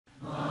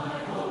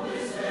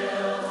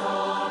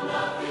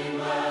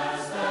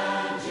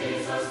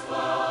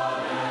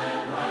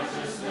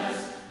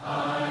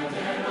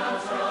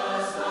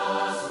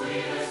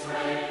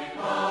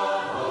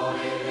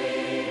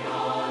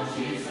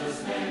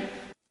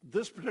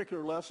This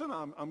particular lesson,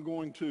 I'm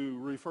going to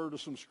refer to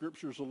some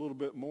scriptures a little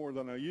bit more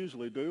than I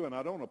usually do, and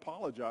I don't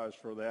apologize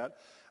for that.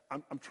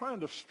 I'm trying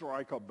to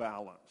strike a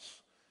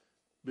balance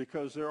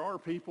because there are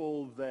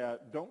people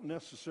that don't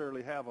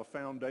necessarily have a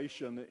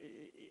foundation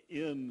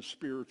in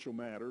spiritual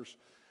matters,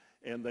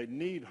 and they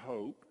need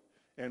hope,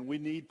 and we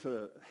need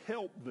to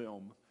help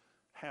them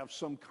have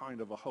some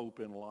kind of a hope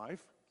in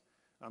life.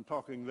 I'm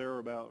talking there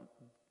about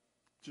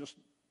just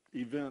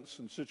events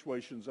and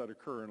situations that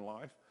occur in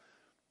life.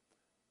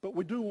 But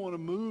we do want to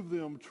move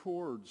them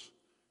towards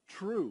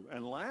true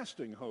and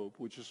lasting hope,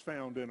 which is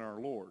found in our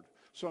Lord.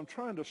 So I'm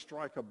trying to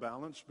strike a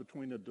balance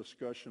between a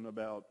discussion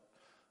about,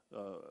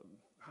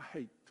 I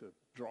hate to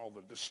draw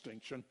the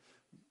distinction,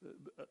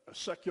 a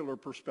secular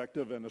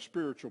perspective and a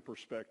spiritual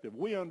perspective.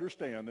 We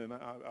understand, and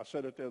I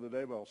said it the other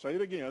day, but I'll say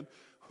it again,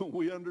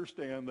 we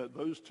understand that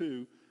those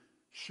two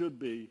should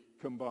be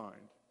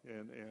combined.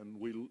 And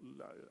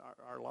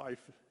our life,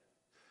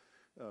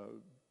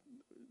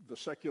 the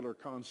secular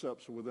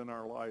concepts within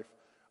our life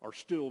are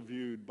still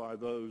viewed by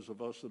those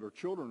of us that are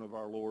children of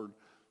our Lord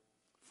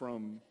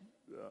from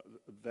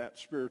that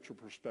spiritual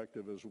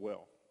perspective as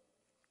well.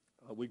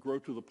 We grow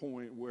to the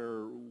point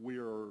where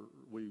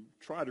we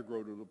try to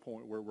grow to the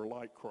point where we're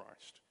like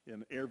Christ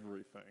in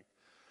everything.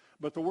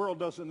 But the world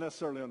doesn't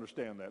necessarily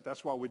understand that.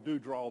 That's why we do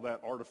draw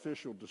that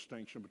artificial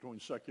distinction between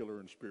secular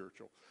and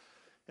spiritual.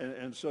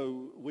 And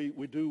so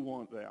we do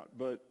want that.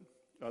 But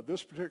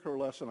this particular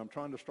lesson, I'm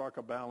trying to strike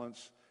a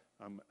balance.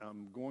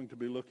 I'm going to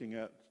be looking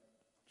at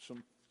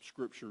some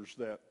scriptures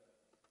that,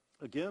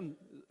 again,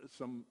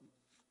 some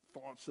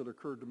thoughts that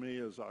occurred to me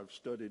as I've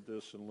studied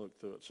this and looked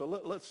through it. So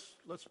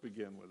let's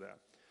begin with that.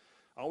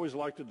 I always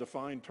like to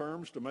define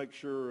terms to make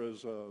sure,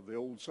 as the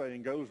old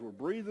saying goes, we're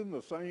breathing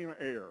the same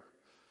air.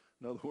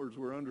 In other words,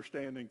 we're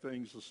understanding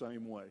things the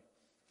same way.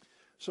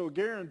 So a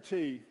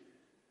guarantee,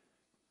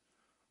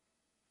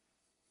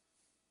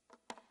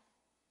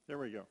 there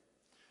we go.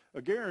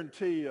 A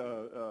guarantee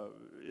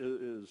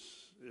is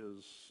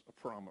a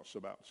promise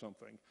about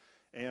something.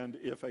 And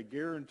if a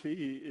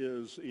guarantee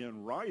is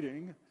in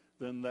writing,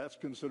 then that's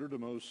considered the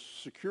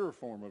most secure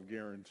form of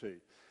guarantee.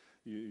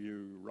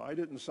 You write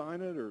it and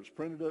sign it, or it's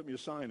printed up and you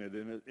sign it.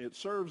 And it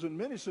serves in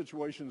many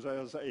situations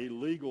as a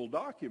legal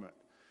document.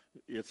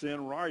 It's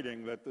in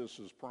writing that this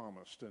is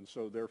promised, and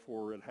so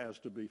therefore it has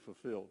to be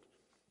fulfilled.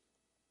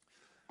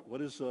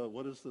 What is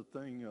the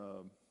thing?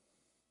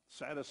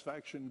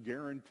 Satisfaction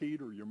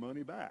guaranteed or your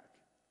money back,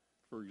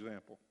 for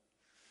example.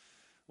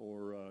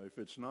 Or if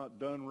it's not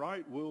done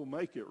right, we'll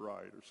make it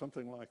right, or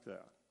something like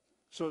that.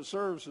 So it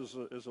serves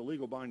as a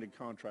legal binding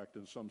contract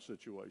in some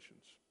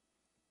situations.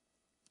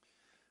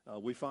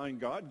 We find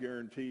God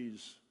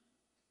guarantees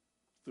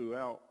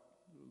throughout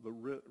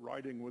the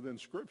writing within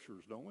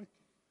Scriptures, don't we?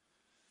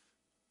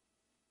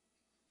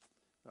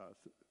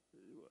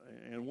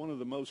 And one of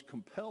the most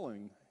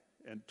compelling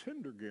and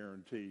tender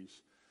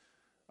guarantees,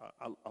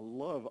 I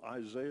love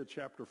Isaiah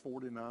chapter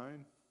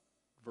 49,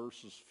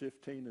 verses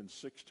 15 and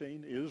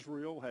 16.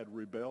 Israel had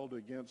rebelled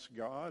against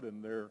God,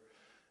 and they're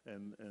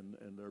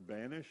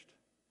banished.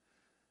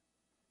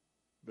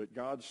 But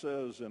God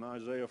says in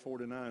Isaiah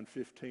 49,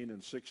 15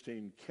 and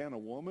 16, can a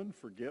woman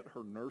forget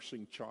her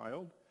nursing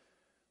child,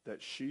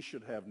 that she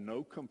should have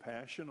no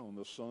compassion on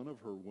the son of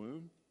her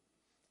womb?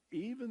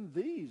 Even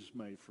these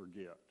may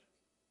forget,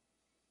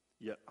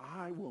 yet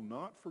I will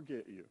not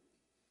forget you.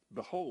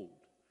 Behold,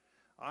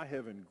 I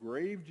have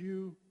engraved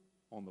you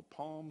on the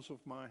palms of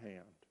my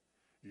hand.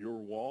 Your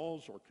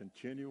walls are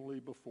continually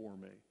before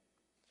me.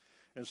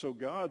 And so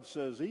God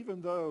says,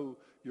 even though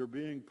you're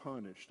being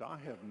punished, I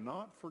have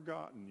not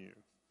forgotten you.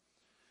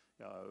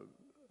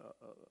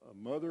 A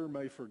mother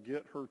may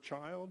forget her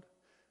child,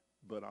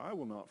 but I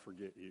will not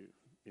forget you.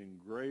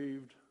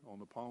 Engraved on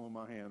the palm of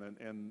my hand.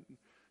 And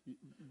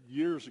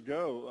years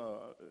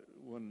ago,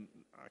 when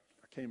I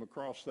came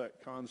across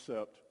that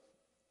concept,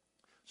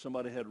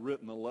 somebody had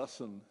written a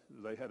lesson.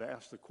 They had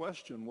asked the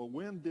question, well,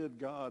 when did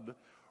God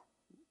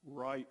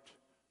write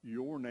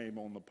your name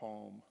on the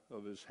palm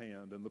of his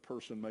hand? And the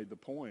person made the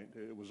point.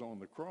 It was on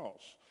the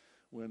cross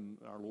when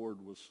our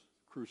Lord was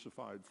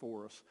crucified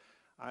for us.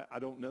 I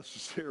don't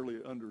necessarily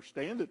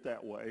understand it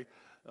that way.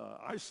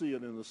 I see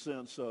it in the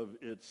sense of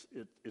it's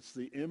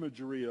the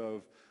imagery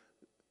of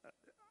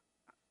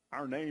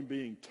our name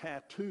being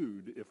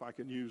tattooed, if I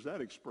can use that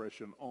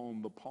expression,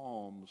 on the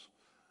palms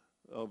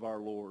of our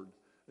Lord.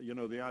 You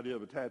know, the idea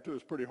of a tattoo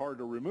is pretty hard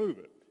to remove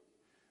it.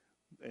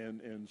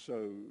 And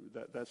so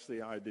that's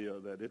the idea,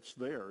 that it's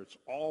there. It's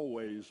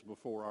always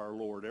before our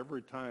Lord.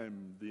 Every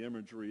time the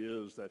imagery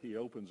is that he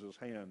opens his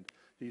hand,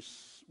 he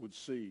would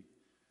see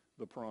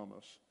the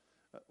promise.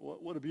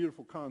 What a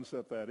beautiful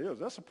concept that is.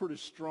 That's a pretty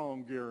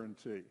strong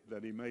guarantee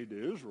that he made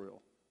to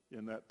Israel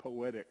in that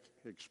poetic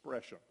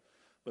expression.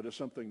 But it's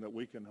something that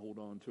we can hold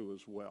on to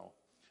as well.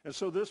 And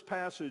so this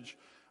passage,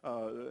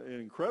 an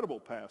incredible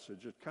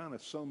passage, it kind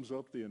of sums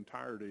up the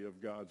entirety of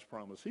God's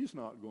promise. He's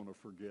not going to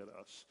forget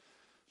us.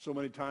 So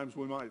many times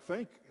we might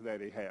think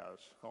that he has.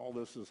 All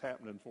this is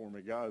happening for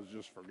me. God has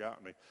just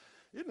forgotten me.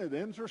 Isn't it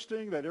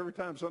interesting that every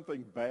time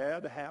something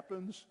bad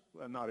happens,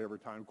 well, not every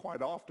time,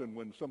 quite often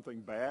when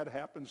something bad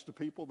happens to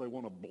people, they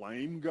want to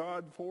blame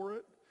God for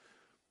it?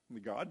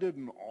 God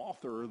didn't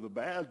author the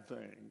bad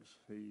things.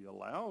 He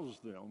allows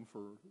them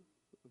for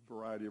a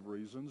variety of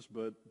reasons,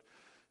 but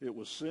it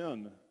was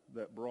sin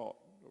that brought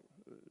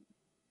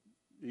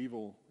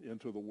evil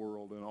into the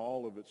world in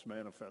all of its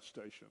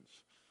manifestations,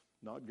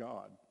 not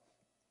God.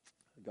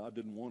 God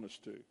didn't want us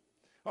to.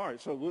 All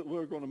right, so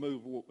we're going to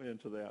move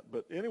into that.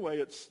 But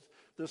anyway,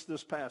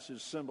 this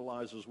passage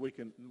symbolizes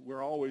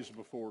we're always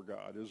before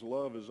God. His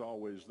love is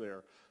always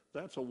there.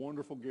 That's a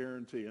wonderful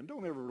guarantee, and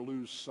don't ever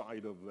lose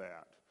sight of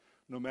that,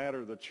 no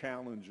matter the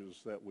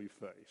challenges that we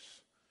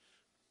face.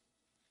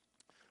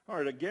 All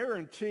right, a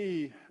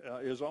guarantee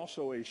is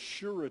also a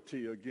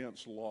surety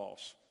against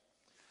loss.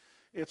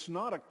 It's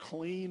not a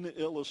clean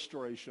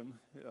illustration,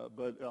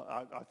 but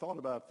I thought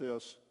about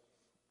this.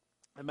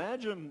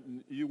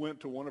 Imagine you went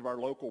to one of our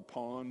local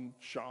pawn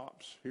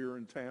shops here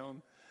in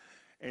town,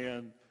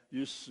 and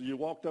you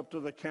walked up to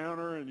the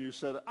counter and you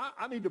said,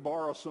 I need to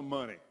borrow some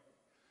money.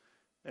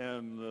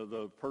 And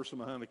the person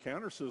behind the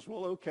counter says,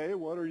 well, okay,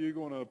 what are you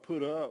going to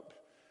put up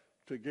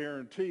to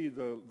guarantee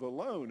the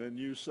loan? And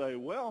you say,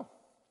 well,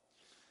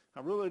 I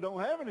really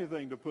don't have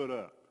anything to put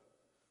up.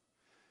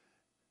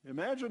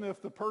 Imagine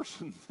if the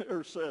person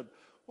there said,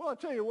 well, I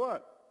tell you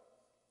what,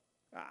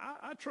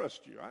 I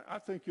trust you. I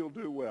think you'll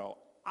do well.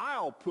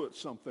 I'll put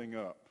something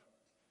up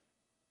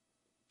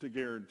to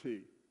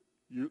guarantee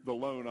the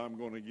loan I'm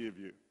going to give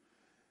you.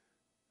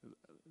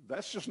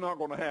 That's just not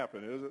going to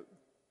happen, is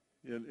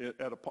it?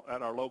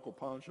 At our local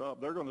pawn shop,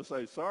 they're going to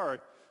say, sorry,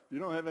 if you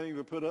don't have anything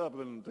to put up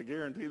and to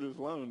guarantee this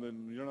loan,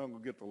 then you're not going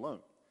to get the loan.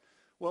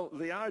 Well,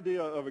 the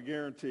idea of a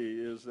guarantee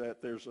is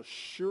that there's a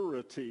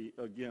surety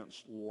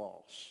against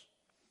loss.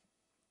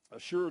 A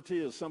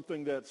surety is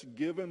something that's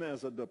given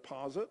as a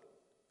deposit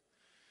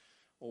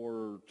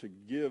or to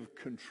give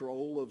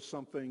control of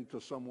something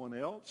to someone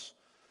else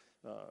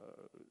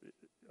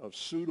of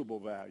suitable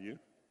value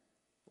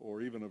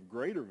or even of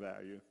greater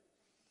value,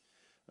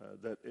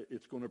 that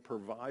it's going to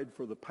provide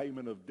for the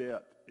payment of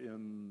debt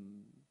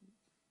in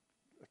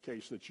a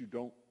case that you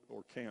don't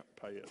or can't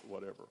pay it,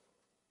 whatever.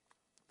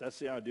 That's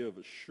the idea of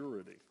a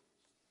surety.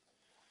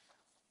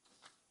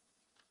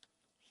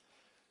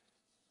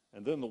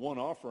 And then the one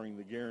offering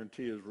the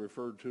guarantee is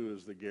referred to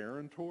as the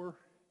guarantor.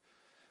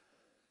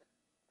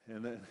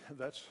 And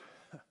that's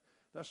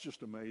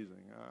just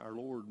amazing. Our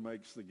Lord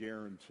makes the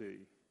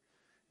guarantee.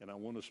 And I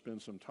want to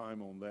spend some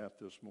time on that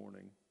this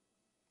morning.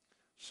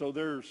 So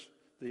there's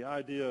the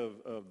idea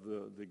of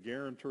the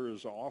guarantor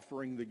is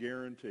offering the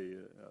guarantee.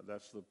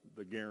 That's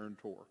the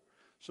guarantor.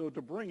 So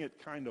to bring it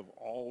kind of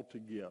all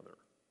together,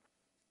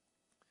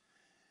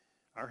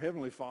 our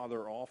Heavenly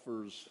Father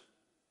offers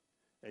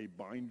a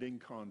binding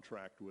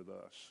contract with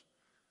us.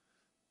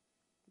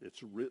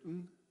 It's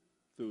written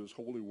through His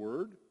holy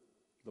word,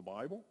 the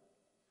Bible.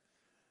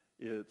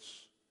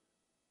 It's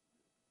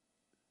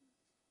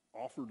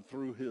offered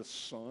through His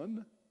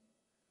Son,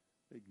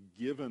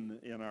 given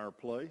in our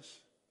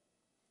place.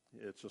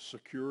 It's a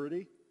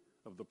security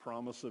of the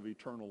promise of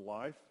eternal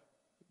life,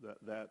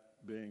 that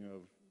being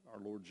of our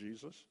Lord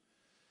Jesus.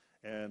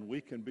 And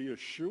we can be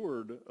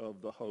assured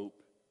of the hope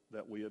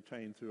that we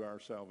attain through our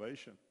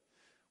salvation.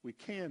 We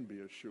can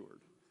be assured.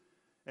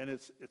 And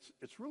it's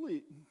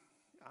really,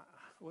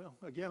 well,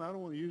 again, I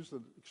don't want to use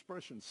the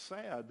expression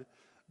sad,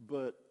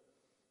 but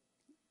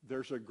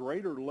there's a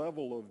greater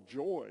level of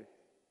joy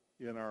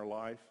in our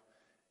life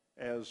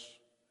as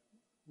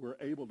we're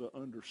able to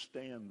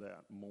understand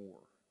that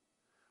more.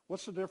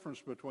 What's the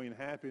difference between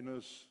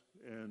happiness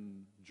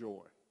and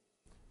joy?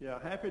 Yeah,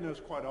 happiness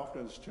quite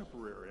often is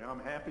temporary. I'm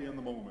happy in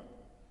the moment.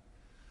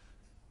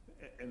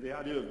 And the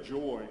idea of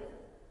joy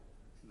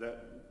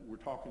that we're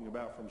talking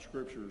about from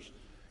scriptures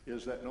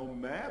is that no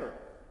matter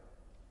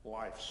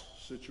life's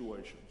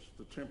situations,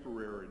 the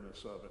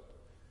temporariness of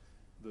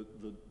it,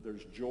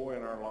 there's joy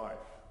in our life,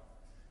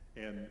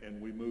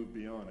 and we move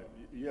beyond it.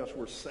 Yes,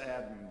 we're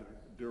saddened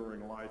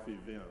during life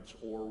events,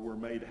 or we're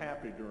made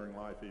happy during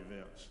life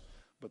events,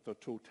 but the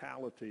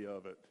totality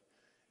of it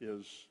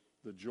is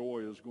the joy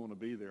is going to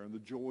be there, and the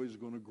joy is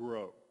going to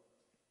grow.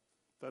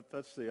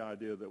 That's the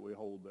idea that we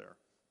hold there.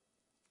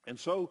 And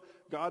so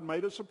God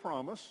made us a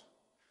promise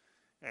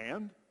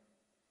and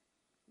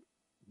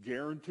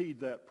guaranteed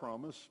that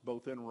promise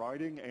both in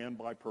writing and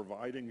by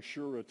providing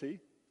surety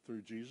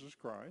through Jesus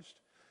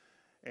Christ.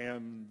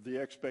 And the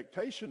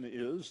expectation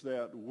is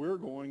that we're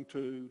going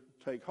to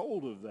take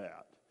hold of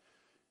that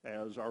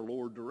as our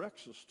Lord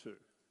directs us to.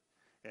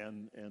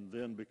 And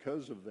then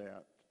because of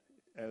that,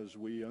 as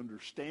we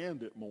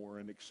understand it more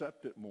and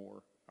accept it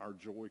more, our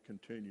joy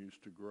continues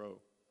to grow.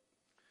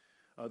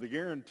 The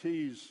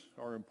guarantees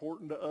are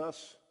important to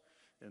us,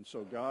 and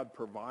so God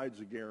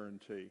provides a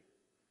guarantee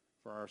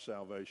for our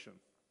salvation.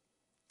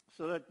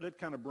 So that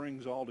kind of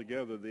brings all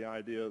together the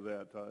idea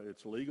that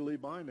it's legally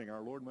binding.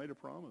 Our Lord made a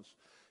promise,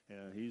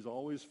 and He's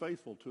always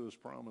faithful to His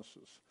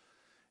promises.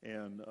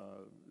 And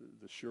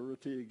the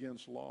surety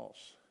against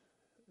loss,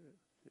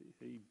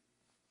 He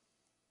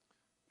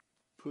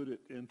put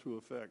it into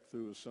effect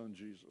through his son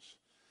Jesus.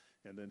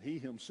 And then he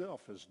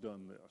himself has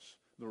done this.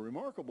 The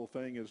remarkable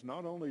thing is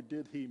not only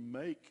did he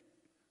make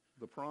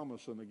the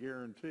promise and the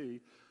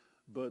guarantee,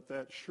 but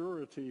that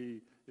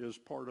surety is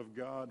part of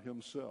God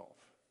himself.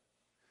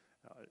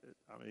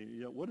 I mean,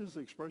 you know, what is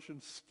the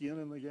expression, skin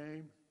in the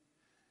game?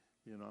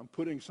 You know, I'm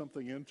putting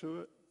something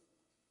into it,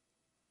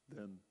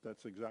 then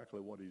that's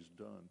exactly what he's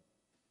done.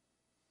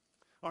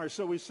 All right,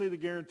 so we see the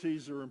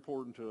guarantees are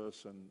important to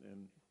us,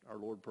 and our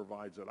Lord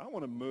provides it. I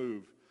want to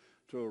move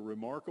to a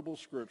remarkable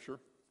scripture,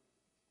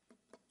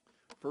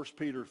 1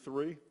 Peter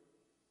 3,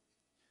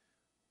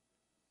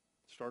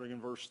 starting in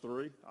verse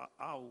 3.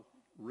 I'll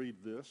read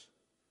this.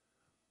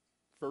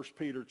 1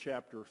 Peter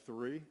chapter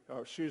 1.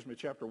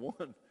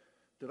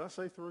 Did I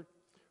say 3?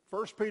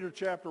 1 Peter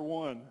chapter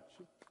 1,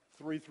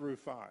 3 through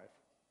 5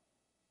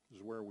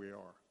 is where we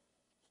are.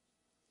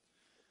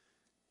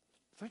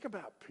 Think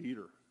about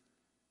Peter.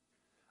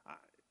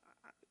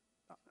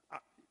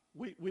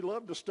 We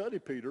love to study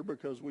Peter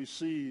because we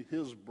see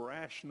his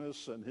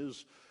brashness and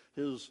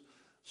his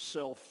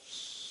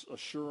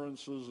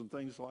self-assurances and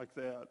things like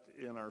that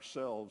in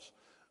ourselves.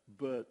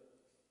 But,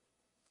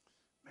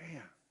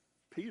 man,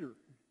 Peter,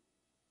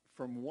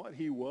 from what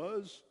he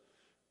was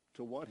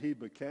to what he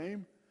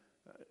became,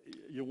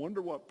 you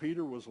wonder what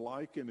Peter was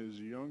like in his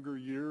younger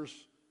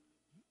years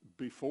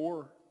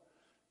before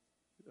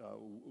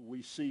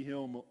we see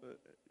him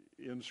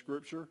in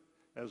Scripture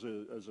as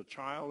a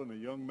child and a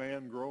young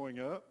man growing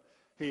up.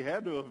 He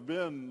had to have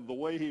been the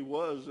way he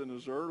was in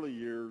his early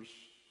years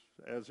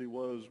as he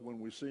was when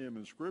we see him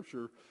in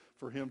Scripture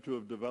for him to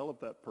have developed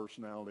that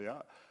personality.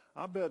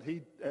 I bet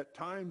he, at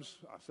times,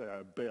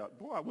 I bet.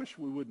 Boy, I wish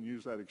we wouldn't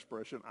use that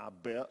expression, I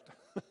bet.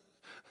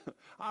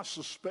 I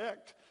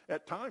suspect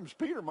at times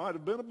Peter might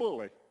have been a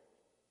bully.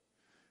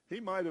 He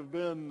might have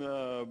been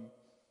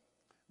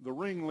the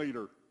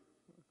ringleader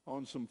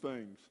on some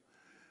things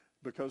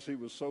because he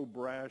was so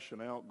brash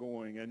and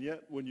outgoing. And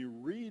yet when you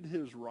read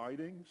his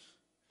writings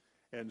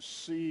and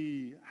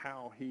see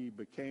how he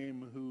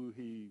became who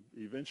he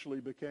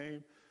eventually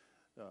became,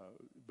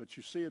 but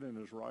you see it in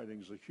his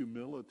writings, a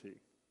humility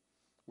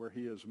where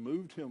he has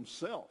moved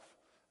himself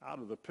out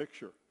of the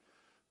picture.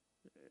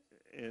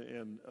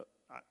 And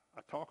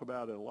I talk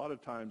about it a lot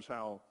of times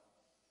how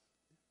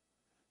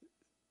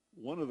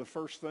one of the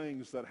first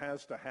things that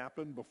has to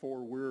happen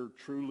before we're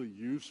truly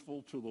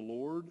useful to the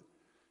Lord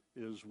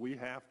is we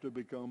have to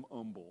become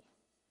humble.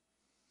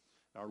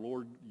 Our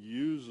Lord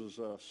uses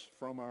us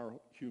from our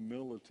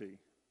humility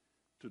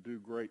to do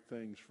great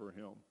things for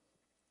him.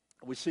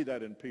 We see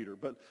that in Peter.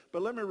 But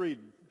let me read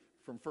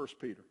from 1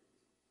 Peter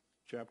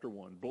chapter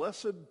 1.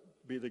 Blessed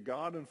be the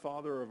God and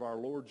Father of our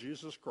Lord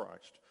Jesus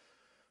Christ.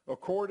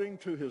 According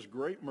to his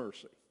great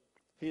mercy,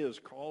 he has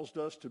caused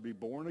us to be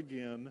born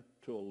again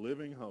to a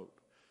living hope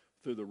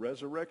through the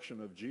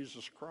resurrection of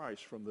Jesus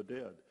Christ from the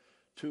dead,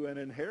 to an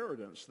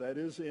inheritance that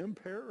is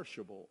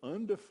imperishable,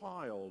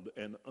 undefiled,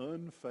 and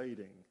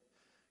unfading,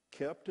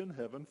 kept in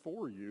heaven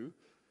for you,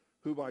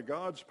 who by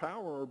God's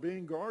power are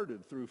being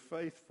guarded through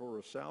faith for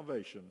a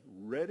salvation,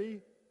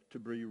 ready to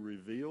be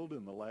revealed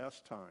in the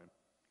last time.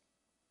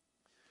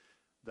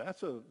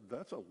 That's a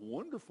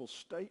wonderful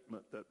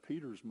statement that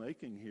Peter's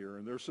making here,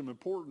 and there's some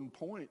important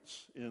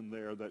points in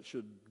there that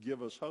should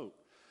give us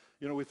hope.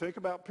 You know, we think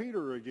about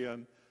Peter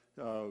again.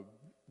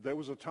 There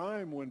was a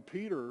time when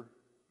Peter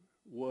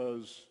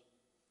was,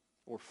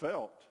 or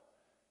felt,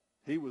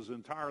 he was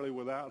entirely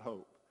without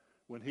hope.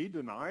 When he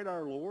denied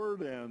our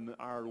Lord, and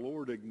our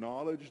Lord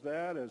acknowledged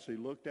that as he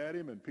looked at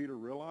him, and Peter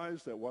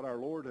realized that what our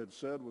Lord had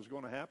said was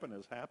going to happen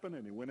has happened,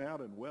 and he went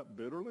out and wept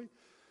bitterly,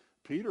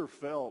 Peter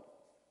felt,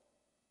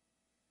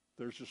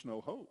 there's just no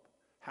hope.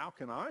 How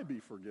can I be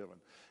forgiven?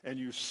 And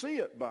you see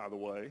it, by the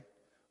way,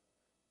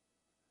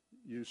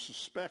 you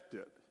suspect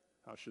it,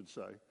 I should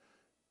say,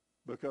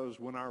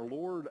 because when our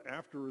Lord,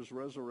 after his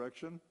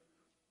resurrection,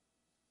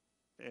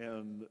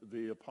 and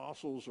the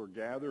apostles are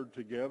gathered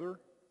together,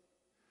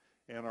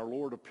 and our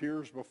Lord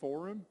appears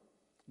before him,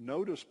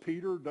 notice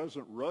Peter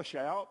doesn't rush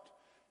out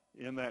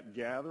in that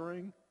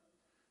gathering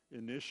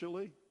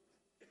initially.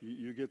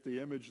 You get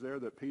the image there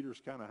that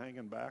Peter's kind of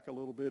hanging back a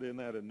little bit in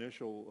that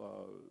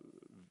initial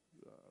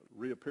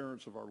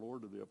reappearance of our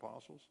Lord to the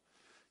apostles.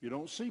 You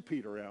don't see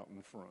Peter out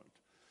in front.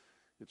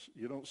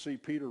 You don't see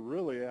Peter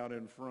really out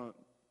in front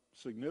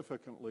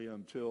significantly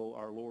until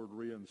our Lord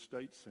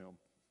reinstates him.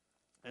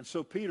 And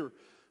so Peter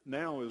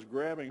now is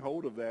grabbing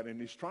hold of that, and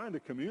he's trying to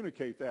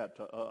communicate that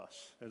to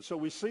us. And so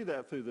we see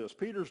that through this.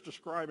 Peter's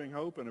describing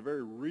hope in a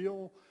very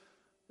real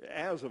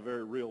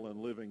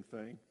and living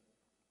thing.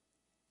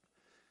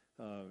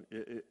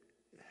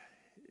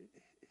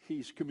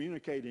 He's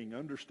communicating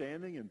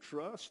understanding and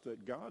trust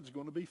that God's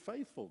going to be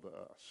faithful to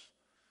us.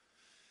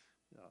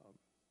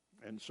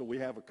 And so we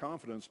have a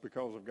confidence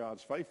because of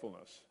God's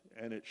faithfulness.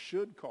 And it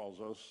should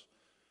cause us,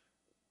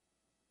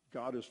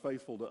 God is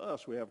faithful to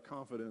us. We have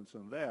confidence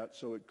in that.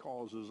 So it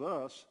causes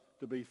us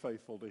to be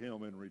faithful to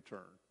him in return.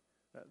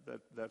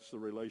 That's the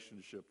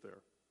relationship there.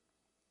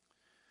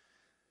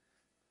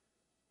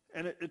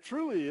 And it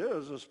truly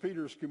is, as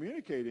Peter's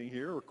communicating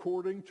here,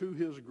 according to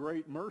his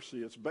great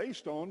mercy. It's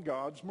based on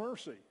God's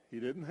mercy. He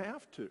didn't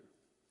have to.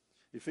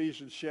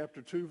 Ephesians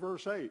chapter 2,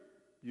 verse 8.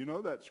 You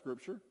know that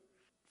scripture.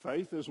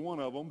 Faith is one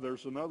of them.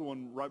 There's another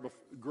one right before.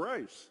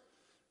 Grace.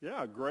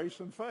 Yeah, grace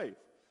and faith.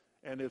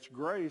 And it's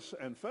grace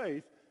and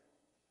faith.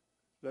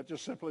 That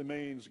just simply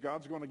means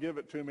God's going to give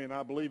it to me, and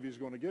I believe he's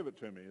going to give it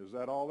to me. Is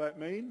that all that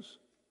means?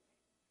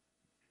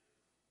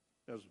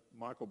 As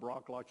Michael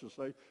Brock likes to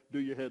say, do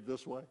your head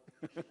this way.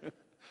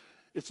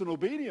 It's an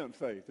obedient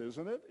faith,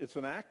 isn't it? It's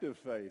an active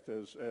faith,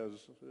 as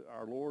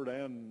our Lord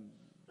and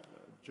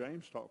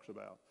James talks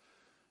about.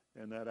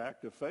 And that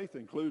active faith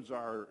includes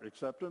our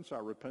acceptance,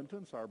 our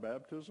repentance, our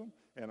baptism,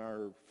 and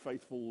our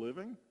faithful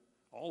living,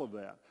 all of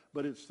that.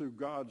 But it's through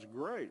God's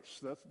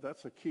grace.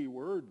 That's a key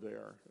word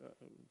there.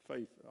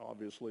 Faith,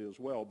 obviously, as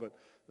well, but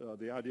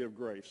the idea of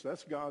grace.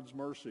 That's God's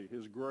mercy,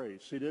 his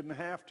grace. He didn't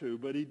have to,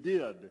 but he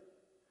did.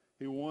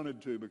 He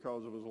wanted to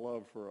because of his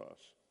love for us.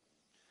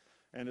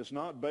 And it's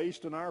not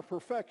based in our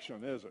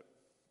perfection, is it?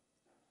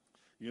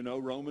 You know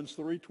Romans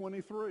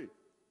 3:23.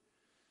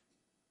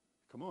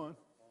 Come on.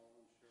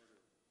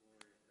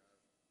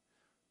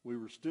 We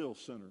were still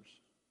sinners.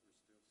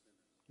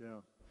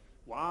 Yeah.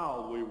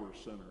 While we were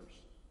sinners,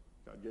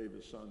 God gave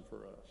his son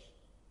for us.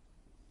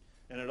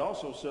 And it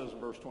also says in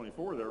verse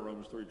 24 there,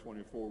 Romans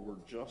 3:24, we're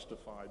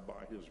justified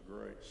by his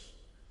grace.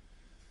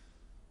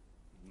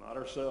 Not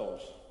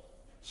ourselves.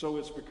 So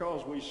it's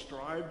because we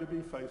strive to be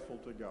faithful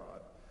to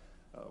God.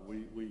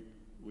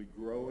 We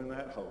grow in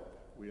that hope.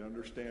 We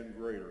understand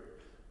greater.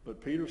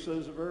 But Peter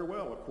says it very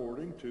well,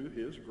 according to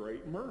his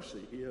great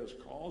mercy. He has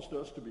caused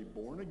us to be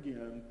born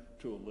again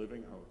to a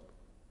living hope.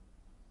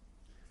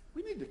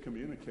 We need to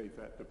communicate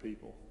that to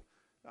people.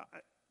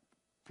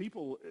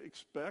 People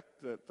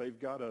expect that they've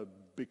got to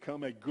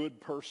become a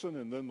good person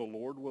and then the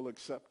Lord will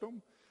accept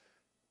them.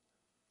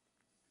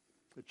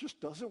 It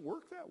just doesn't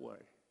work that way.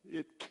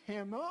 It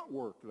cannot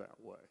work that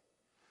way.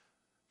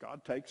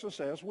 God takes us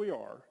as we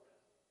are,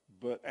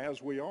 but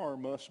as we are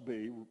must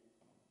be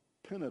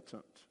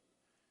penitent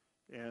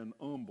and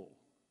humble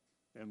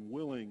and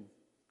willing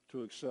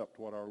to accept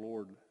what our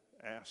Lord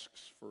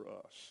asks for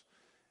us.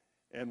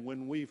 And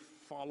when we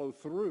follow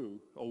through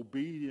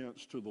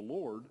obedience to the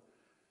Lord,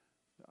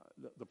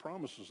 the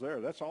promise is there.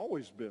 That's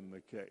always been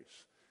the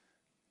case.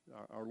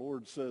 Our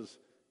Lord says,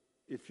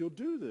 if you'll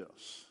do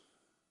this,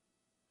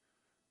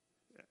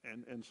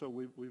 and so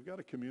we've got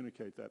to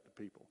communicate that to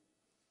people.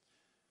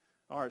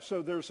 All right,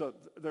 so there's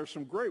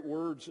some great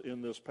words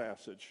in this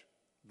passage.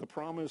 The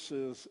promise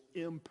is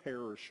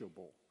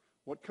imperishable.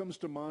 What comes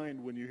to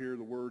mind when you hear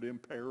the word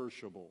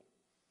imperishable?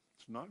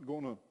 It's not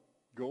going to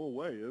go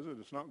away, is it?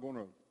 It's not going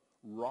to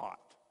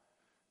rot.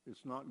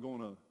 It's not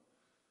going to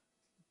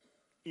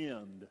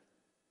end.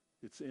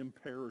 It's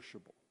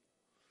imperishable.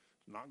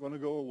 It's not going to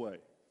go away.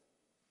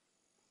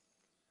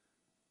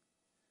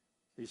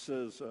 He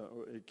says,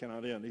 it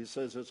cannot end. He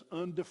says it's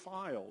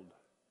undefiled.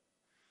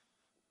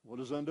 What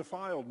does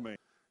undefiled mean?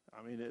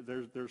 I mean,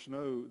 there's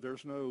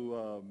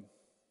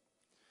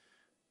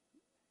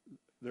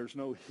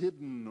no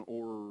hidden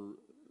or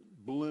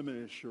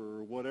blemish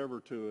or whatever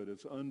to it.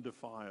 It's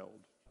undefiled.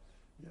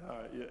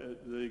 Yeah,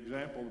 the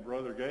example the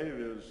brother gave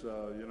is,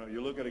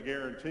 you look at a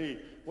guarantee.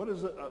 What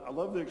is it? I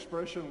love the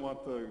expression,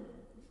 what the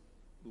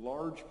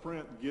large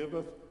print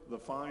giveth, the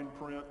fine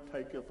print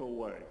taketh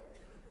away.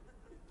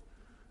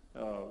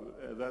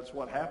 That's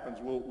what happens.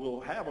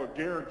 We'll have a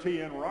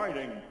guarantee in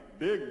writing,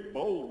 big,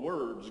 bold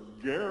words,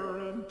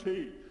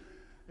 guarantee.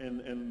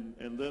 And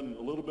then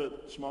a little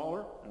bit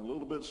smaller and a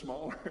little bit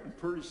smaller, and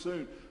pretty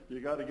soon you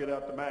got to get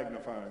out the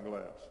magnifying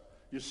glass.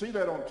 You see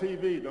that on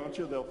TV, don't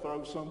you? They'll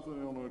throw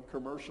something on a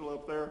commercial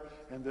up there,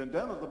 and then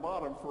down at the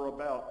bottom for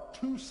about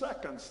 2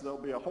 seconds, there'll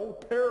be a whole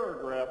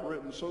paragraph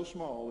written so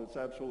small it's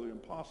absolutely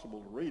impossible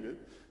to read it.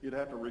 You'd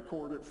have to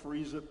record it,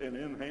 freeze it, and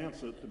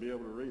enhance it to be able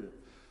to read it.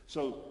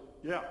 So,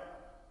 yeah,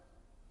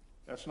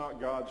 that's not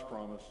God's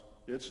promise.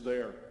 It's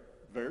there,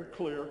 very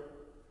clear,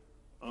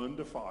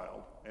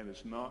 undefiled, and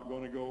it's not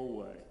going to go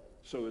away.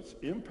 So it's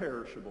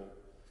imperishable,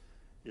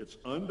 it's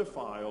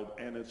undefiled,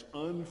 and it's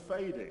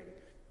unfading.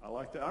 I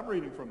like that. I'm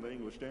reading from the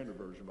English Standard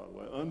Version, by the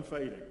way.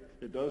 Unfading.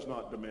 It does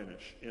not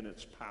diminish in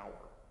its power.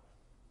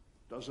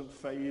 It doesn't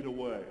fade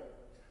away.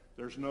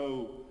 There's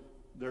no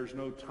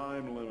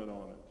time limit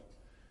on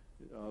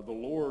it. The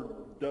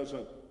Lord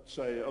doesn't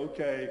say,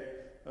 okay,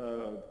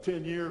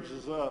 10 years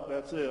is up,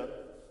 that's it.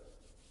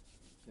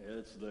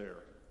 It's there.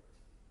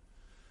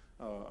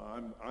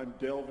 I'm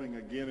delving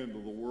again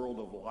into the world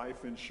of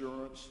life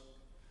insurance.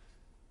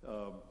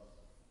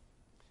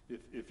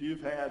 If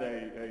you've had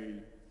a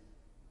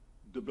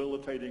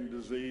debilitating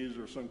disease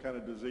or some kind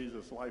of disease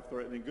that's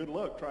life-threatening, good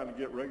luck trying to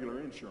get regular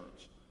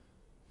insurance.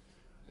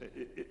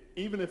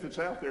 Even if it's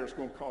out there, it's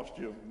going to cost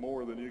you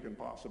more than you can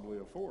possibly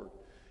afford.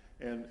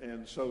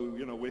 And so,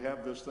 we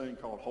have this thing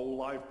called whole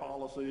life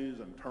policies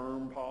and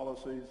term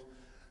policies.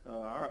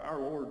 Our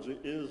Lord's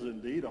is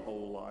indeed a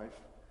whole life,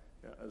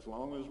 as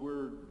long as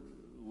we're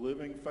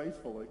living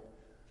faithfully.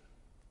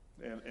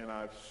 And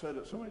I've said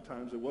it so many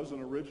times, it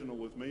wasn't original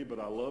with me, but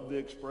I love the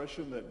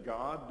expression that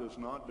God does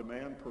not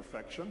demand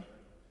perfection,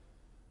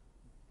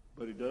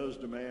 but he does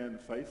demand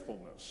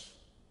faithfulness.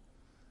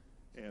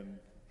 And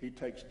he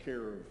takes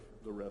care of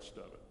the rest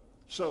of it.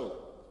 So,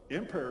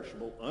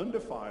 imperishable,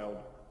 undefiled,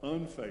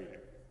 unfading.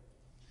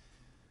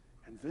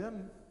 And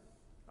then,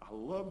 I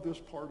love this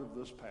part of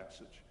this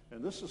passage.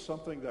 And this is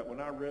something that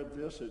when I read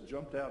this, it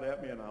jumped out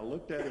at me, and I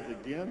looked at it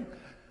again,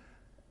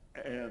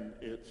 and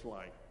it's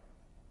like,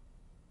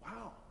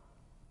 wow.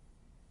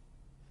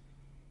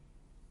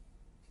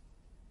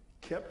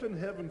 Kept in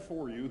heaven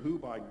for you, who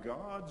by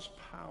God's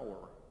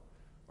power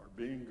are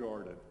being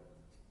guarded.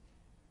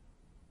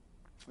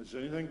 Is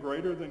anything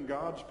greater than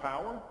God's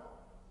power?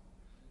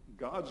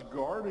 God's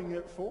guarding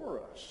it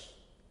for us.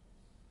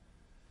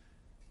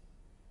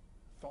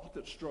 Thought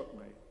that struck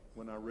me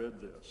when I read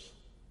this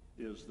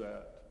is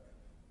that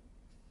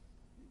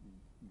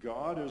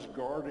God is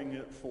guarding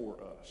it for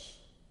us.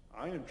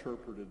 I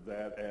interpreted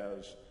that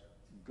as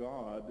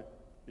God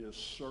is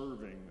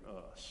serving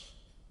us.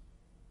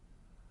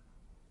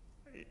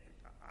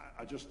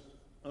 I just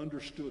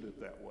understood it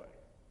that way.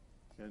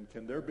 And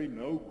can there be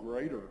no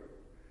greater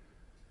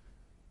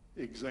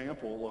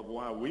example of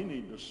why we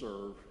need to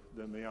serve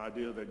than the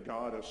idea that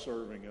God is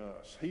serving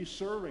us? He's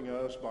serving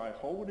us by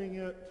holding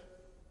it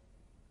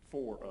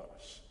for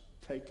us,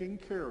 taking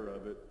care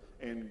of it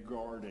and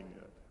guarding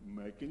it,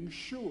 making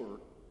sure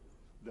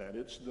that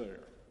it's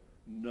there.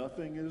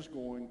 Nothing is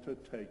going to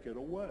take it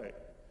away.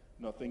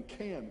 Nothing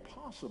can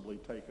possibly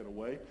take it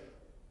away,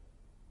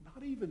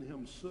 not even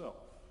himself.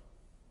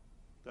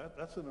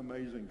 That's an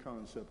amazing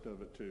concept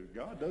of it too.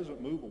 God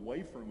doesn't move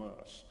away from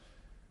us.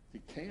 He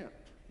can't.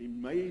 He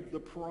made the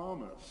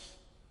promise.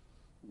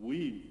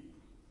 We,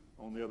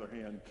 on the other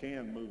hand,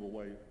 can move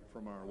away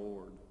from our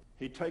Lord.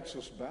 He takes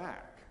us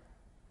back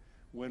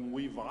when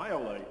we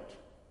violate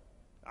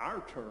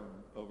our term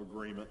of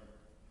agreement,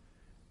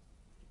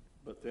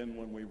 but then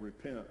when we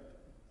repent,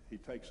 he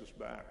takes us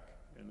back.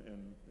 And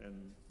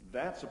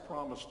that's a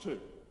promise too,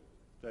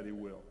 that he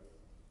will.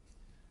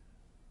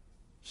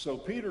 So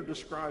Peter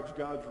describes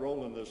God's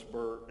role in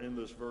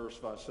this verse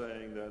by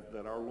saying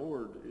that our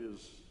Lord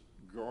is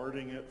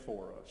guarding it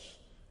for us.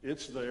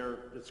 It's there.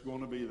 It's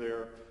going to be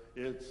there.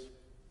 It's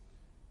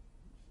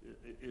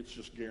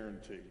just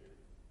guaranteed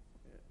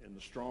in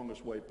the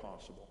strongest way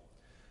possible.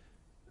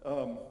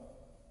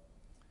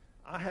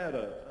 I had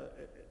a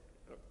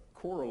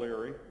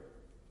corollary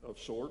of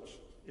sorts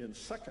in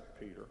 2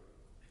 Peter.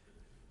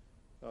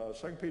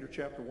 2 Peter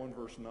chapter 1,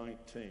 verse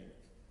 19.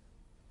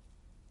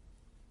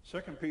 2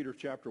 Peter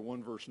chapter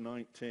 1, verse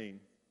 19.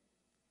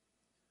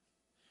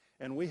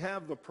 And we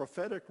have the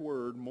prophetic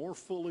word more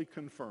fully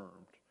confirmed,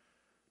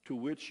 to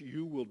which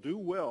you will do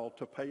well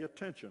to pay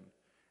attention,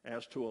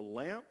 as to a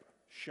lamp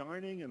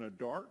shining in a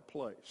dark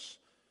place,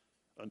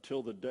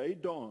 until the day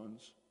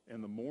dawns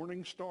and the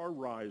morning star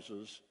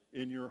rises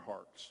in your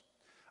hearts.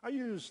 I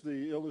used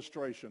the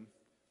illustration.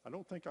 I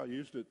don't think I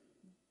used it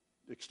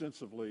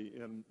extensively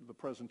in the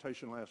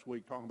presentation last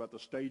week, talking about the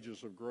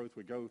stages of growth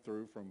we go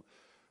through, from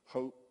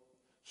hope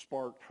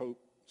sparked, hope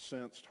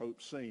sensed,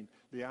 hope seen.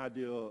 The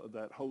idea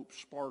that hope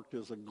sparked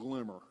is a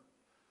glimmer.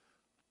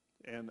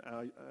 And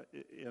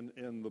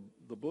in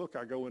the book,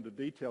 I go into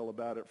detail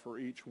about it for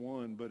each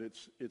one, but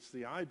it's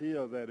the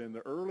idea that in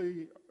the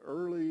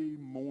early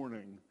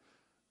morning,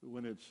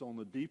 when it's on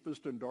the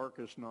deepest and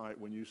darkest night,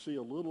 when you see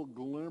a little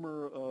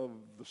glimmer of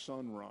the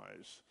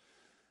sunrise,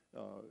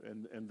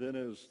 and then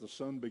as the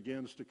sun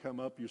begins to come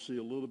up, you see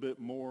a little bit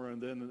more,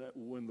 and then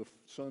when the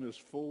sun is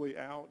fully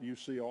out, you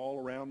see all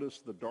around us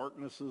the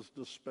darkness is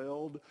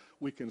dispelled.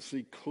 We can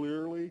see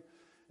clearly,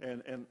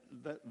 and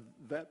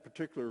that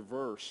particular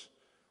verse,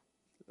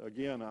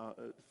 again, I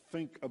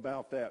think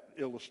about that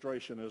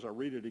illustration as I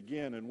read it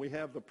again, and we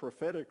have the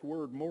prophetic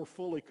word more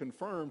fully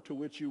confirmed, to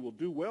which you will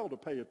do well to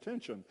pay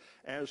attention,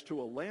 as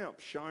to a lamp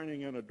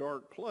shining in a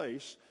dark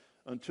place,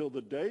 until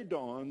the day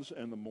dawns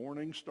and the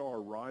morning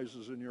star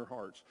rises in your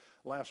hearts.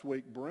 Last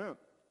week, Brent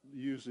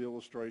used the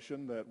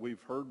illustration that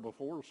we've heard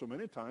before so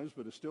many times,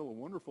 but it's still a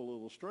wonderful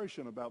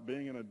illustration about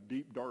being in a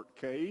deep, dark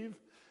cave,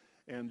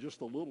 and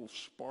just a little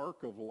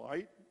spark of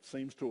light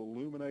seems to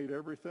illuminate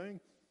everything.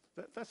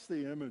 That's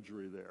the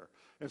imagery there.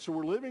 And so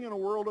we're living in a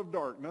world of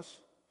darkness,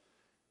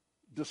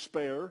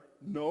 despair,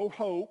 no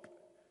hope,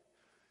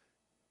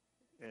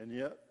 and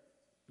yet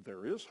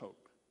there is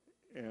hope.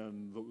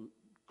 And the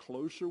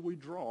closer we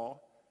draw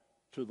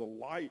to the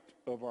light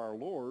of our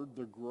Lord,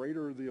 the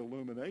greater the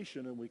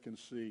illumination, and we can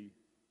see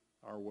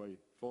our way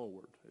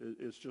forward.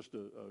 It's just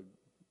an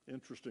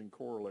interesting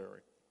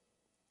corollary.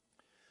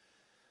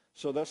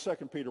 So that's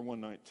 2 Peter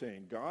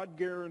 1:19. God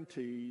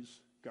guarantees,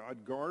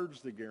 God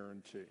guards the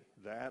guarantee.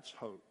 That's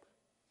hope.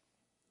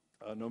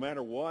 No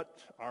matter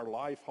what our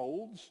life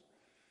holds,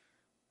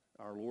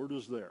 our Lord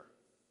is there,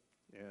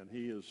 and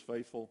he is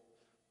faithful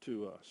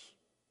to us.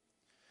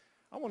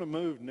 I want to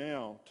move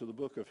now to the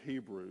book of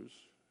Hebrews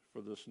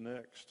for this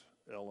next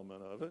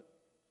element of it.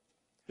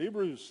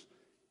 Hebrews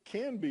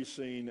can be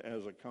seen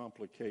as a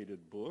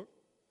complicated book,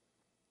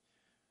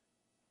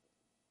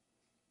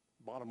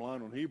 bottom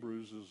line on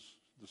Hebrews is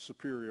the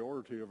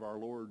superiority of our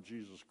Lord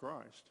Jesus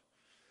Christ.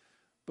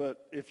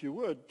 But if you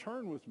would,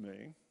 turn with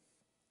me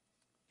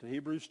to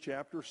Hebrews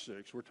chapter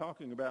 6. We're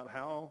talking about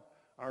how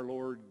our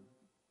Lord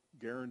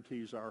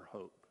guarantees our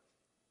hope.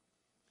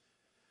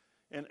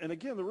 And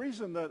again, the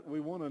reason that we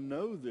want to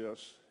know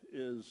this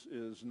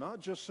is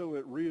not just so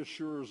it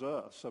reassures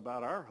us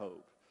about our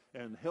hope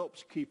and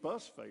helps keep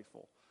us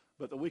faithful,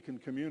 but that we can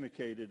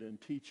communicate it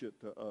and teach it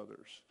to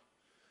others.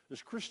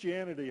 Is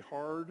Christianity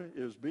hard?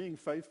 Is being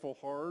faithful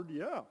hard?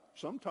 Yeah,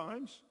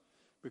 sometimes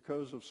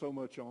because of so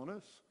much on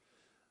us.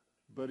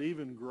 But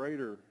even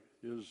greater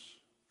is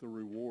the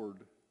reward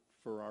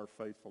for our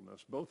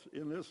faithfulness, both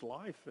in this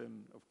life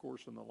and, of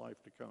course, in the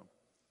life to come.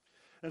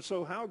 And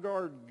so how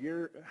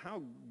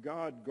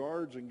God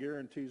guards and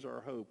guarantees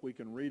our hope, we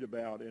can read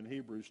about in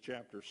Hebrews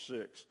chapter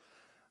 6.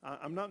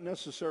 I'm not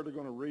necessarily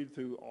going to read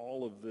through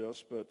all of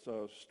this, but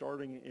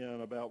starting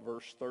in about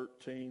verse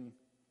 13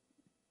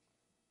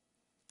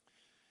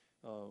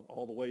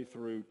 all the way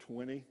through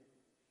 20,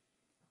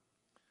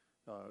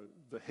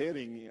 the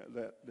heading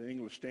that the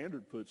English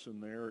Standard puts in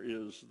there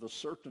is the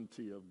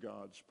certainty of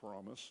God's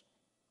promise.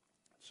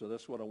 So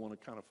that's what I want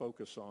to kind of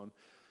focus on.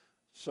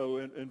 So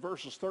in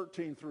verses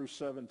 13 through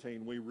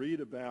 17, we read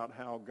about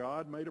how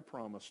God made a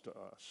promise to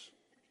us.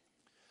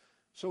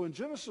 So in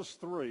Genesis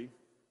 3,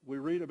 we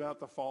read about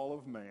the fall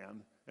of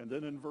man. And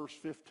then in verse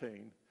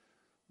 15,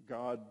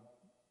 God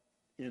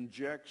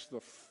injects the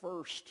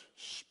first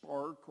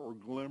spark or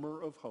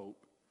glimmer of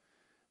hope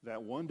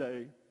that one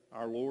day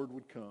our Lord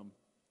would come,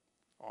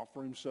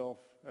 offer himself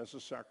as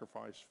a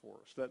sacrifice for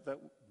us. That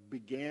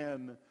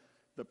began,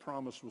 the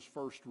promise was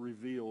first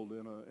revealed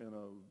in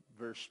a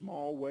very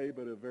small way,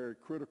 but a very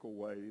critical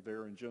way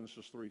there in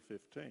Genesis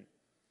 3:15.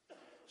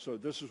 So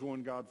this is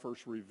when God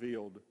first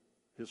revealed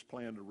his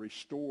plan to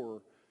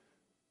restore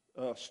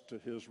us to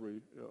his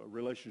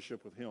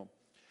relationship with him.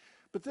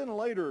 But then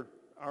later,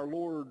 our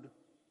Lord,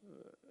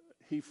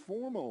 he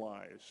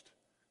formalized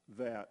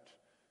that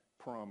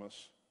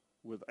promise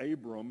with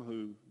Abram,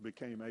 who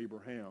became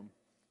Abraham,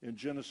 in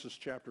Genesis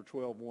chapter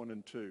 12, 1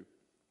 and 2.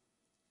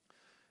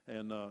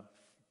 And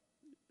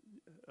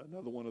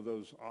another one of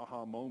those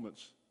aha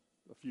moments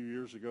a few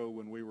years ago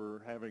when we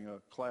were having a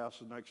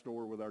class next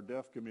door with our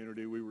deaf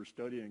community, we were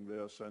studying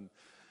this, and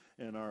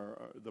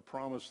the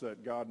promise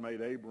that God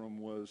made Abram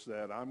was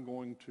that I'm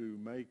going to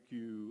make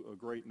you a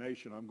great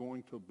nation. I'm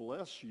going to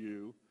bless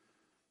you.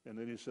 And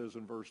then he says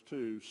in verse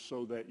 2,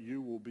 so that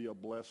you will be a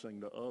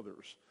blessing to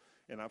others.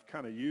 And I've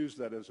kind of used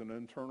that as an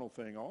internal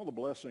thing. All the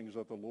blessings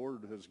that the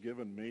Lord has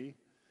given me,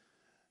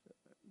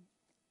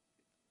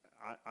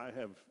 I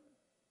have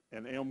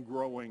and am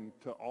growing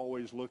to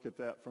always look at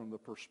that from the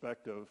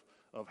perspective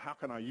of how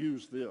can I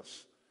use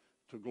this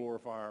to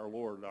glorify our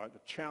Lord. I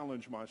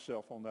challenge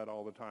myself on that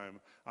all the time.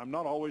 I'm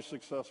not always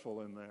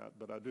successful in that,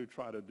 but I do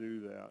try to do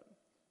that.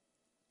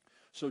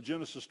 So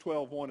Genesis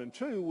 12, 1 and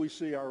 2, we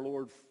see our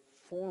Lord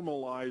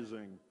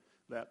formalizing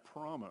that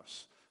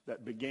promise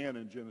that began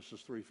in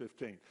Genesis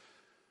 3:15.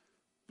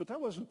 But that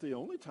wasn't the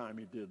only time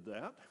he did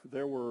that.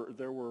 There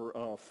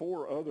were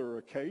 4 other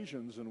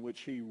occasions in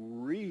which he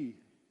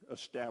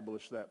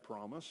re-established that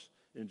promise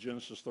in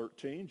Genesis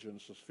 13,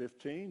 Genesis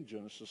 15,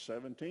 Genesis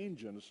 17,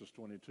 Genesis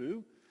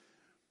 22.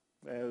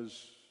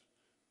 As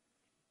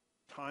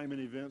time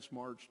and events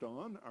marched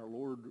on, our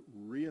Lord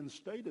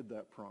reinstated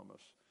that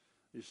promise.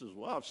 He says,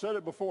 well, I've said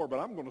it before, but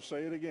I'm going to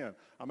say it again.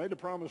 I made a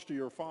promise to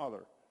your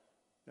father,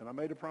 and I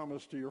made a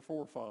promise to your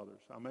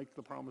forefathers. I make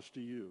the promise to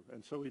you.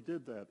 And so he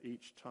did that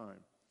each time.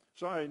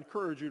 So I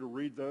encourage you to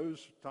read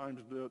those. Time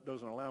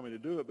doesn't allow me to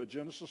do it, but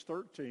Genesis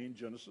 13,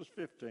 Genesis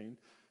 15,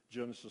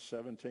 Genesis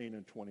 17,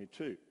 and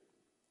 22.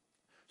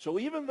 So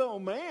even though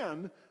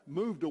man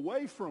moved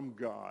away from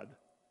God,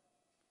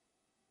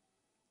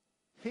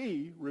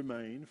 he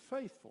remained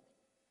faithful,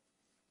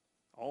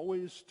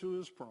 always to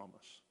his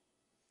promise.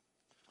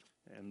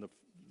 And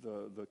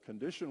the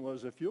condition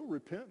was, if you'll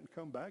repent and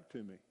come back to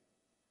me,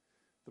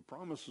 the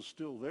promise is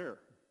still there.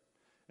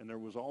 And there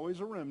was always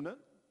a remnant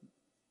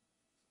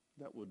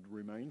that would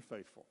remain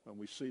faithful. And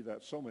we see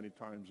that so many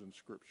times in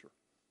Scripture.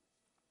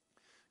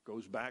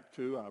 Goes back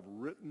to, I've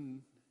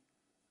written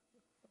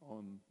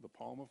on the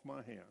palm of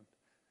my hand,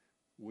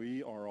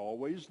 we are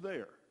always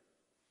there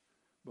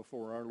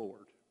before our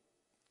Lord.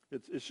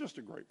 It's just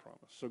a great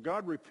promise. So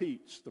God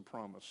repeats the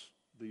promise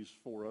these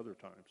 4 other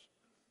times.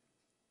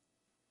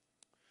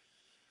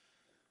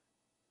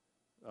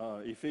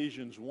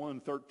 Ephesians 1,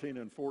 13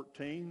 and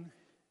 14,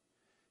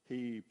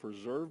 he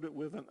preserved it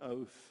with an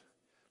oath.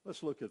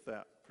 Let's look at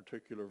that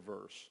particular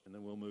verse, and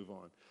then we'll move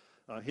on.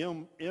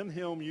 In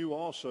him you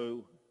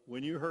also,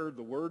 when you heard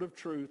the word of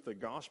truth, the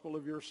gospel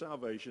of your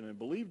salvation, and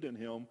believed in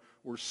him,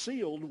 were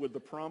sealed with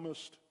the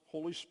promised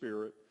Holy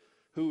Spirit,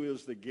 who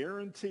is the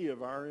guarantee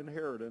of our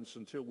inheritance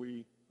until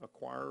we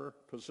acquire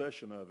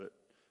possession of it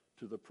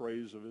to the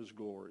praise of his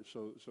glory.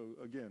 So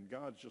again,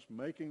 God's just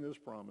making this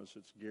promise.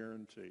 It's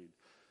guaranteed.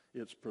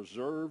 It's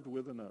preserved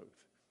with an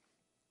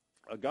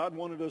oath. God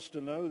wanted us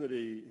to know that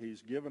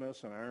he's given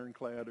us an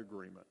ironclad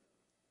agreement.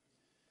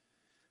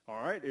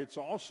 All right, it's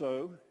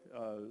also,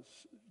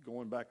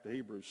 going back to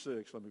Hebrews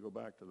 6, let me go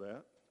back to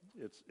that.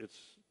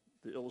 It's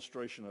the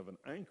illustration of an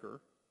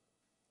anchor.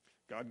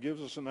 God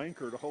gives us an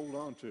anchor to hold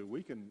on to.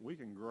 We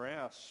can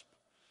grasp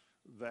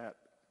that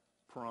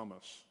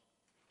promise.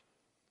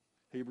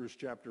 Hebrews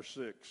chapter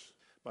 6.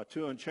 By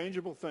two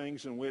unchangeable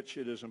things in which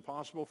it is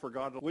impossible for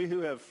God to... We who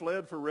have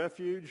fled for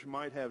refuge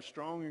might have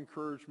strong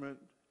encouragement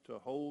to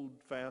hold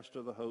fast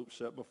to the hope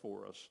set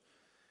before us.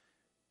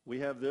 We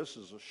have this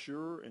as a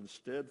sure and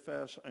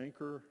steadfast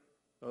anchor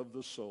of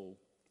the soul,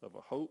 of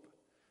a hope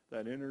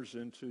that enters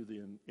into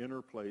the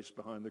inner place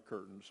behind the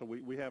curtain. So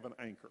we have an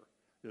anchor,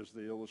 is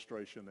the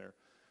illustration there.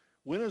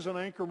 When is an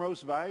anchor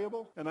most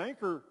valuable? An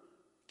anchor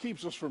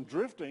keeps us from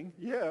drifting,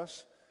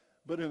 yes,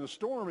 but in a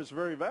storm it's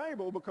very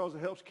valuable because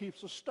it helps keep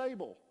us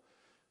stable.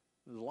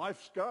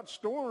 Life's got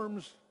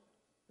storms,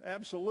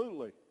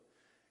 absolutely.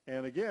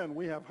 And again,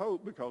 we have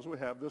hope because we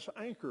have this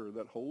anchor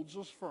that holds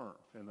us firm.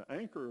 And the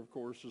anchor, of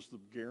course, is the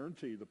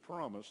guarantee, the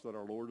promise that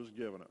our Lord has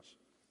given us.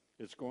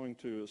 It's going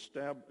to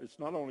it's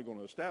not only going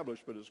to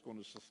establish, but it's going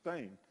to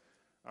sustain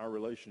our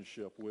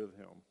relationship with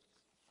him.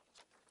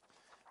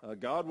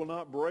 God will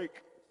not break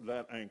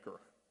that anchor.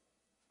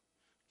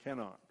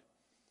 Cannot.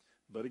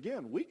 But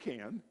again, we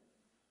can.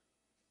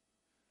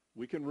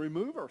 We can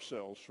remove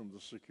ourselves from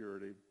the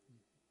security,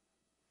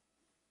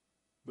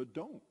 but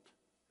don't.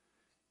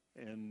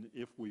 And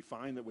if we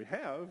find that we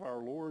have,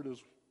 our Lord is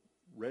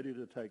ready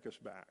to take us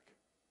back.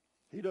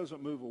 He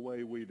doesn't move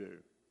away, we do.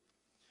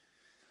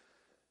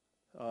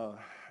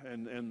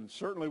 And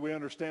certainly we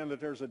understand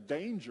that there's a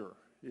danger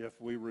if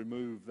we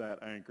remove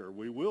that anchor.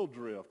 We will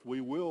drift.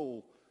 We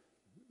will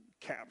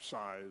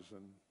capsize,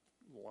 and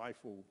life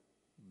will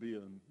be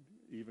in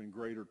even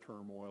greater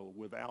turmoil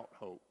without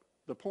hope.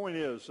 The point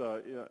is,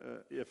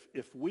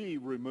 if we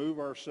remove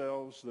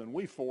ourselves, then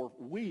we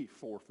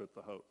forfeit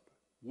the hope.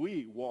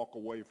 We walk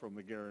away from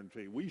the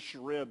guarantee. We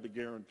shred the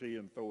guarantee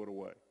and throw it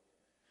away.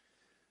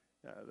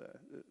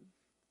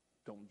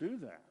 Don't do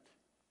that.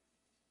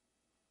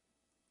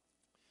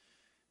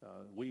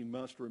 We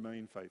must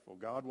remain faithful.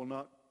 God will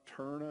not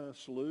turn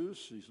us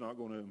loose. He's not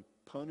going to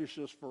punish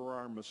us for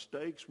our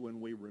mistakes when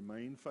we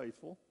remain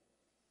faithful.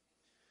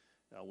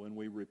 Now, when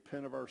we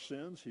repent of our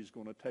sins, he's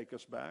going to take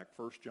us back.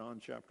 1 John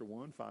chapter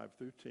 1, 5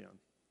 through 10.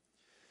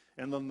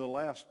 And then the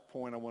last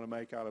point I want to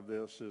make out of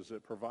this is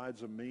it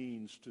provides a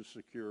means to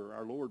secure.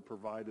 Our Lord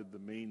provided the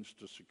means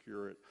to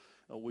secure it.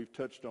 We've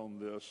touched on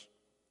this.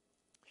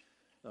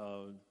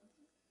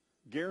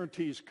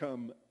 Guarantees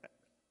come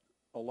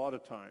a lot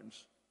of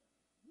times.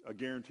 A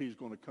guarantee is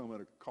going to come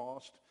at a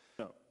cost.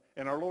 No.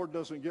 And our Lord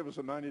doesn't give us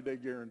a 90-day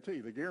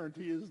guarantee. The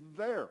guarantee is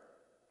there.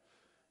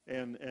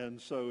 And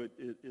so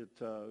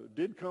it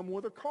did come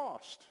with a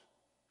cost.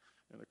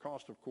 And the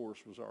cost, of course,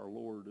 was our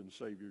Lord and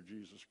Savior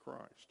Jesus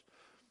Christ.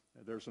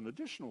 And there's an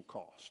additional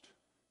cost.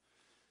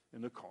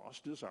 And the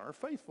cost is our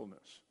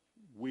faithfulness.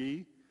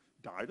 We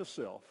die to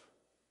self,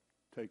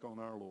 take on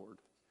our Lord.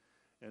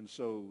 And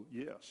so,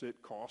 yes,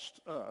 it costs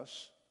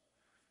us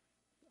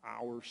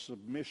our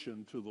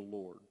submission to the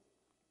Lord.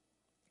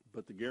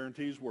 But the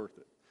guarantee is worth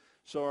it.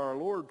 So our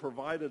Lord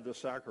provided the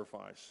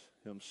sacrifice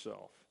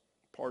himself,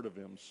 part of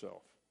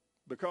himself.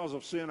 Because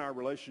of sin, our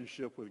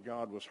relationship with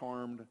God was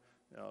harmed.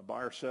 By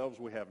ourselves,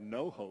 we have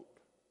no hope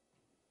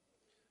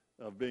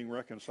of being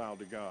reconciled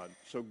to God.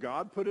 So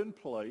God put in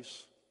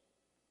place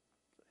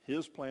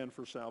his plan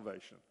for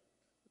salvation.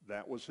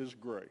 That was his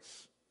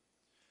grace.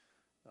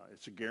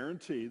 It's a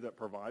guarantee that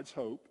provides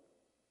hope.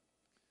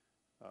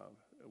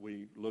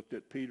 We looked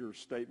at Peter's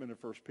statement in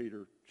 1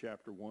 Peter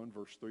chapter 1,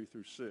 verse 3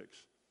 through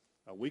 6.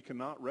 We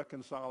cannot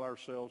reconcile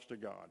ourselves to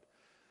God.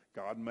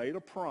 God made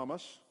a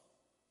promise.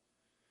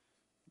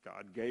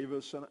 God gave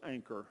us an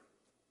anchor,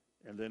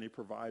 and then he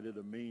provided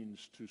a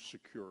means to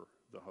secure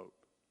the hope.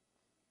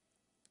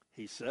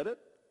 He said it,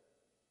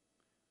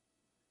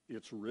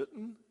 it's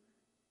written,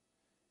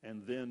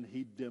 and then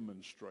he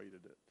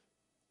demonstrated it.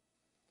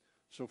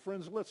 So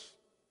friends, let's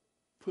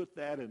put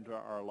that into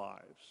our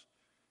lives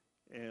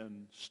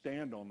and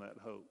stand on that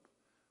hope.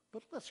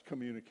 But let's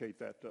communicate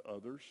that to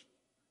others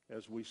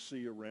as we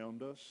see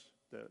around us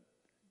that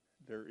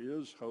there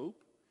is hope.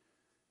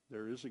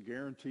 There is a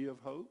guarantee of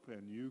hope,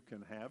 and you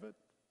can have it.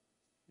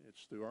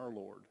 It's through our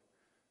Lord.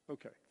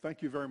 Okay,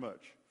 thank you very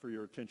much for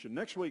your attention.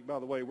 Next week, by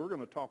the way, we're going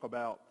to talk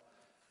about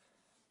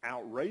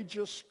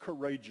outrageous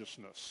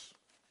courageousness.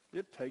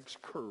 It takes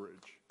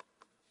courage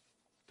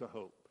to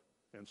hope.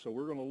 And so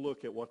we're going to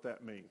look at what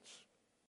that means.